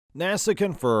NASA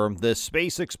confirmed this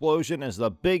space explosion is the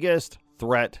biggest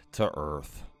threat to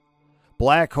Earth.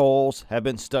 Black holes have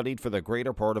been studied for the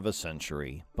greater part of a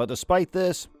century, but despite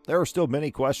this, there are still many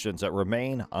questions that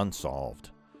remain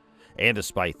unsolved. And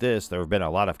despite this, there have been a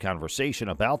lot of conversation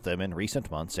about them in recent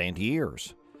months and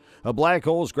years. A black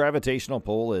hole's gravitational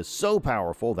pull is so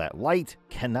powerful that light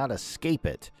cannot escape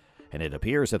it, and it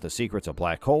appears that the secrets of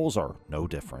black holes are no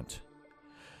different.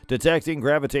 Detecting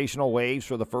gravitational waves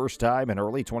for the first time in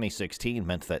early 2016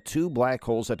 meant that two black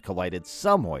holes had collided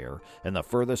somewhere in the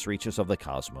furthest reaches of the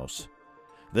cosmos.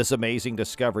 This amazing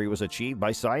discovery was achieved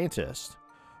by scientists.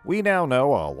 We now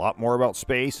know a lot more about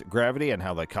space, gravity, and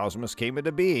how the cosmos came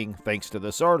into being thanks to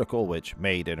this article, which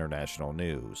made international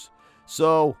news.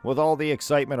 So, with all the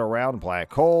excitement around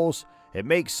black holes, it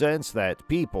makes sense that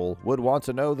people would want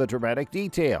to know the dramatic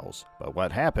details, but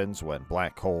what happens when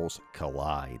black holes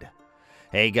collide?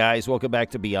 Hey guys, welcome back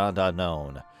to Beyond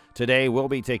Unknown. Today we'll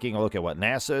be taking a look at what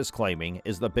NASA is claiming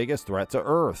is the biggest threat to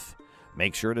Earth.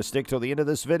 Make sure to stick till the end of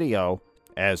this video,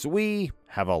 as we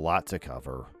have a lot to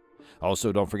cover.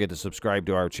 Also, don't forget to subscribe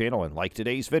to our channel and like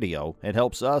today's video. It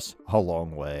helps us a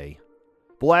long way.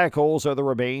 Black holes are the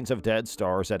remains of dead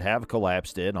stars that have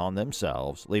collapsed in on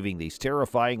themselves, leaving these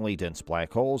terrifyingly dense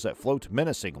black holes that float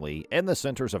menacingly in the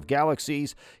centers of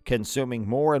galaxies, consuming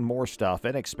more and more stuff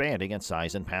and expanding in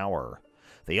size and power.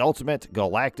 The ultimate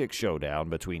galactic showdown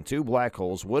between two black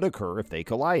holes would occur if they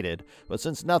collided, but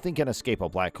since nothing can escape a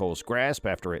black hole's grasp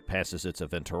after it passes its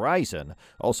event horizon,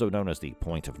 also known as the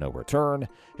point of no return,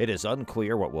 it is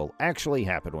unclear what will actually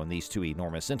happen when these two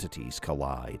enormous entities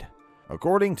collide.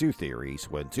 According to theories,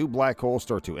 when two black holes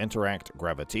start to interact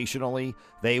gravitationally,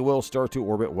 they will start to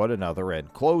orbit one another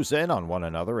and close in on one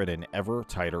another in an ever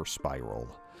tighter spiral.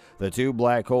 The two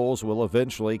black holes will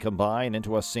eventually combine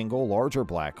into a single larger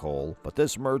black hole, but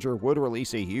this merger would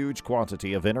release a huge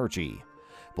quantity of energy.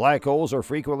 Black holes are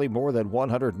frequently more than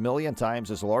 100 million times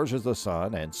as large as the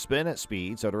Sun and spin at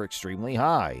speeds that are extremely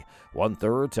high,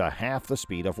 1/3 to half the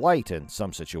speed of light in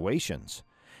some situations.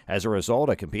 As a result,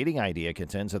 a competing idea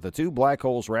contends that the two black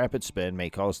holes' rapid spin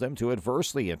may cause them to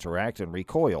adversely interact and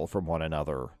recoil from one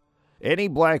another. Any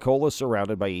black hole is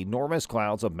surrounded by enormous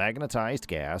clouds of magnetized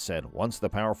gas, and once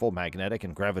the powerful magnetic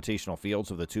and gravitational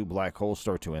fields of the two black holes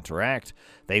start to interact,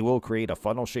 they will create a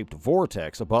funnel-shaped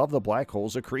vortex above the black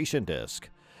hole's accretion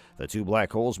disk. The two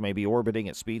black holes may be orbiting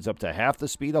at speeds up to half the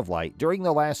speed of light during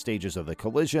the last stages of the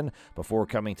collision before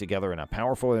coming together in a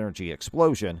powerful energy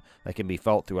explosion that can be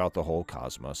felt throughout the whole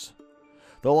cosmos.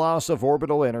 The loss of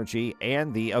orbital energy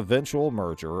and the eventual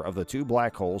merger of the two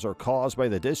black holes are caused by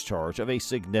the discharge of a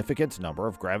significant number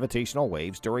of gravitational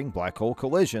waves during black hole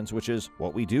collisions, which is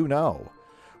what we do know.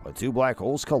 When two black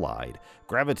holes collide,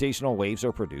 gravitational waves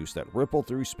are produced that ripple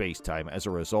through space-time as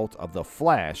a result of the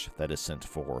flash that is sent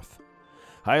forth.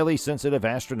 Highly sensitive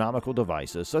astronomical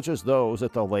devices, such as those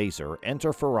at the Laser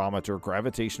Interferometer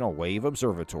Gravitational Wave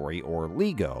Observatory, or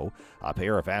LIGO, a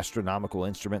pair of astronomical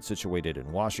instruments situated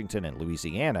in Washington and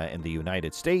Louisiana in the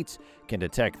United States, can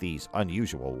detect these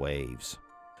unusual waves.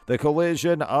 The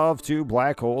collision of two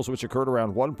black holes, which occurred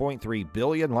around 1.3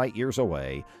 billion light-years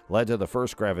away, led to the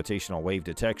first gravitational wave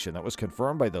detection that was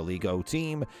confirmed by the LIGO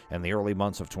team in the early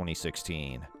months of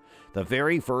 2016. The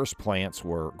very first plants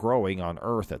were growing on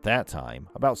Earth at that time,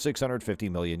 about 650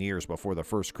 million years before the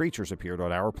first creatures appeared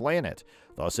on our planet.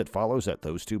 Thus, it follows that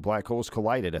those two black holes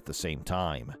collided at the same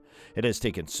time. It has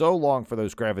taken so long for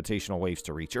those gravitational waves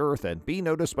to reach Earth and be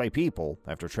noticed by people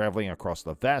after traveling across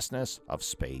the vastness of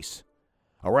space.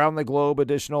 Around the globe,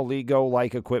 additional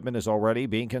LIGO-like equipment is already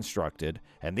being constructed,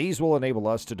 and these will enable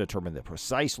us to determine the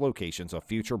precise locations of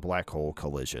future black hole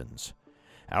collisions.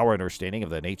 Our understanding of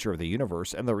the nature of the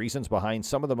universe and the reasons behind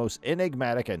some of the most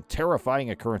enigmatic and terrifying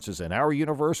occurrences in our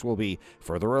universe will be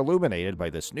further illuminated by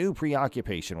this new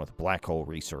preoccupation with black hole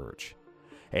research.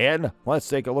 And let's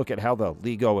take a look at how the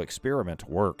LIGO experiment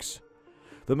works.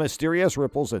 The mysterious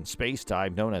ripples in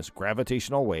space-time known as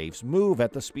gravitational waves move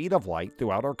at the speed of light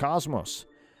throughout our cosmos.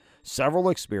 Several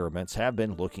experiments have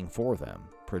been looking for them,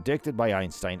 predicted by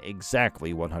Einstein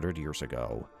exactly 100 years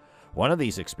ago. One of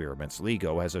these experiments,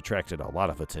 LIGO, has attracted a lot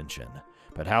of attention.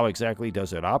 But how exactly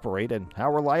does it operate and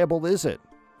how reliable is it?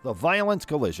 The violent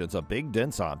collisions of big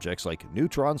dense objects like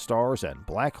neutron stars and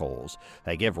black holes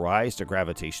that give rise to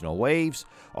gravitational waves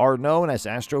are known as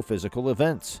astrophysical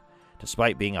events.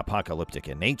 Despite being apocalyptic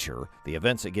in nature, the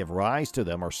events that give rise to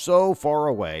them are so far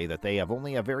away that they have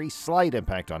only a very slight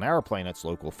impact on our planet's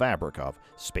local fabric of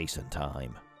space and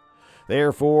time.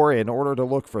 Therefore, in order to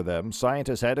look for them,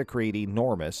 scientists had to create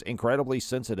enormous, incredibly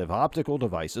sensitive optical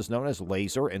devices known as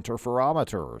laser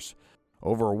interferometers.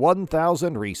 Over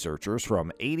 1,000 researchers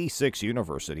from 86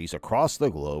 universities across the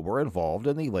globe were involved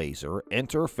in the Laser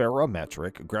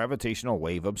Interferometric Gravitational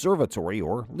Wave Observatory,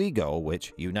 or LIGO,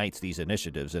 which unites these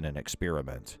initiatives in an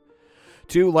experiment.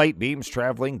 2 light beams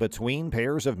traveling between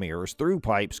pairs of mirrors through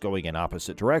pipes going in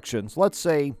opposite directions, let's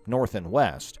say north and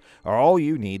west, are all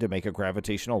you need to make a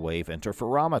gravitational wave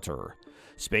interferometer.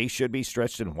 Space should be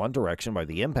stretched in one direction by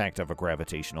the impact of a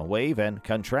gravitational wave and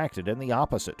contracted in the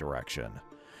opposite direction.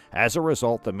 As a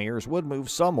result, the mirrors would move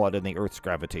somewhat in the Earth's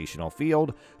gravitational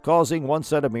field, causing one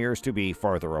set of mirrors to be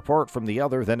farther apart from the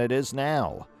other than it is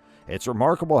now. It's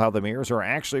remarkable how the mirrors are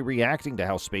actually reacting to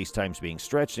how space-time is being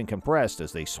stretched and compressed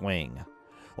as they swing.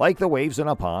 Like the waves in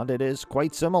a pond, it is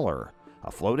quite similar.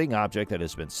 A floating object that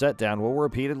has been set down will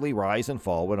repeatedly rise and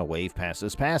fall when a wave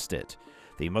passes past it.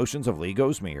 The motions of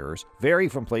LIGO's mirrors vary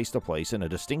from place to place in a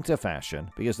distinctive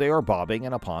fashion because they are bobbing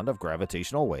in a pond of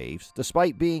gravitational waves,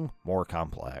 despite being more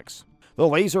complex. The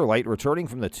laser light returning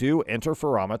from the 2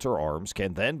 interferometer arms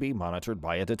can then be monitored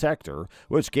by a detector,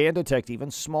 which can detect even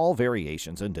small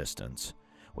variations in distance.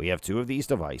 We have 2 of these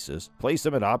devices, place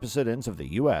them at opposite ends of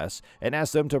the U.S., and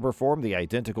ask them to perform the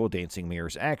identical dancing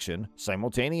mirrors action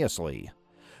simultaneously.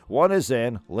 One is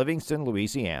in Livingston,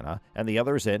 Louisiana, and the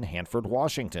other is in Hanford,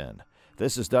 Washington.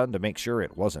 This is done to make sure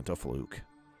it wasn't a fluke.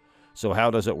 So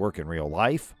how does it work in real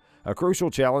life? A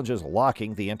crucial challenge is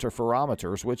locking the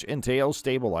interferometers, which entails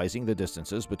stabilizing the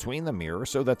distances between the mirrors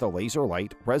so that the laser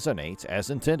light resonates as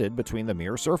intended between the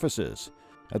mirror surfaces.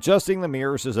 Adjusting the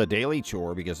mirrors is a daily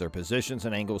chore because their positions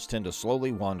and angles tend to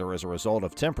slowly wander as a result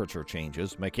of temperature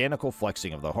changes, mechanical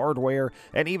flexing of the hardware,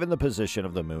 and even the position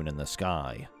of the moon in the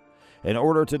sky. In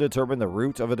order to determine the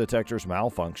root of a detector's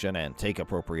malfunction and take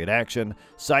appropriate action,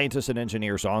 scientists and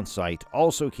engineers on site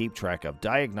also keep track of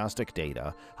diagnostic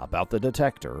data about the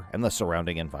detector and the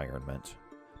surrounding environment.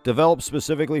 Developed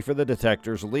specifically for the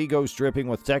detectors, LIGO's dripping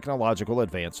with technological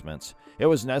advancements. It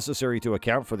was necessary to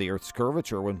account for the Earth's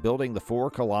curvature when building the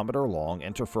 4-kilometer-long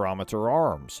interferometer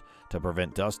arms. To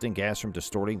prevent dust and gas from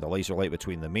distorting the laser light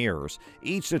between the mirrors,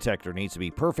 each detector needs to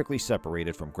be perfectly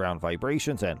separated from ground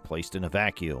vibrations and placed in a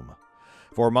vacuum.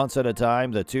 For months at a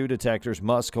time, the 2 detectors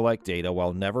must collect data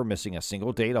while never missing a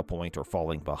single data point or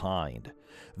falling behind.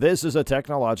 This is a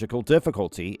technological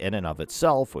difficulty in and of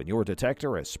itself when your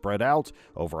detector is spread out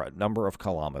over a number of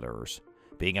kilometers.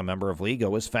 Being a member of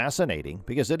LIGO is fascinating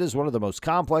because it is one of the most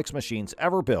complex machines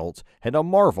ever built and a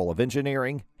marvel of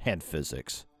engineering and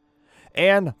physics.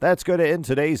 And that's going to end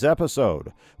today's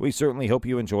episode. We certainly hope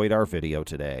you enjoyed our video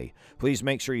today. Please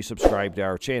make sure you subscribe to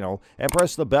our channel and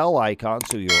press the bell icon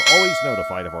so you're always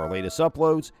notified of our latest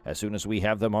uploads as soon as we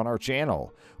have them on our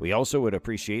channel. We also would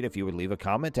appreciate if you would leave a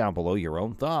comment down below your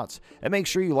own thoughts. And make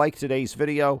sure you like today's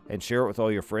video and share it with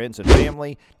all your friends and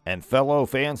family and fellow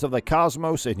fans of the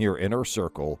cosmos in your inner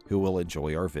circle who will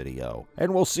enjoy our video.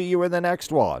 And we'll see you in the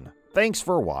next one. Thanks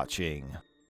for watching.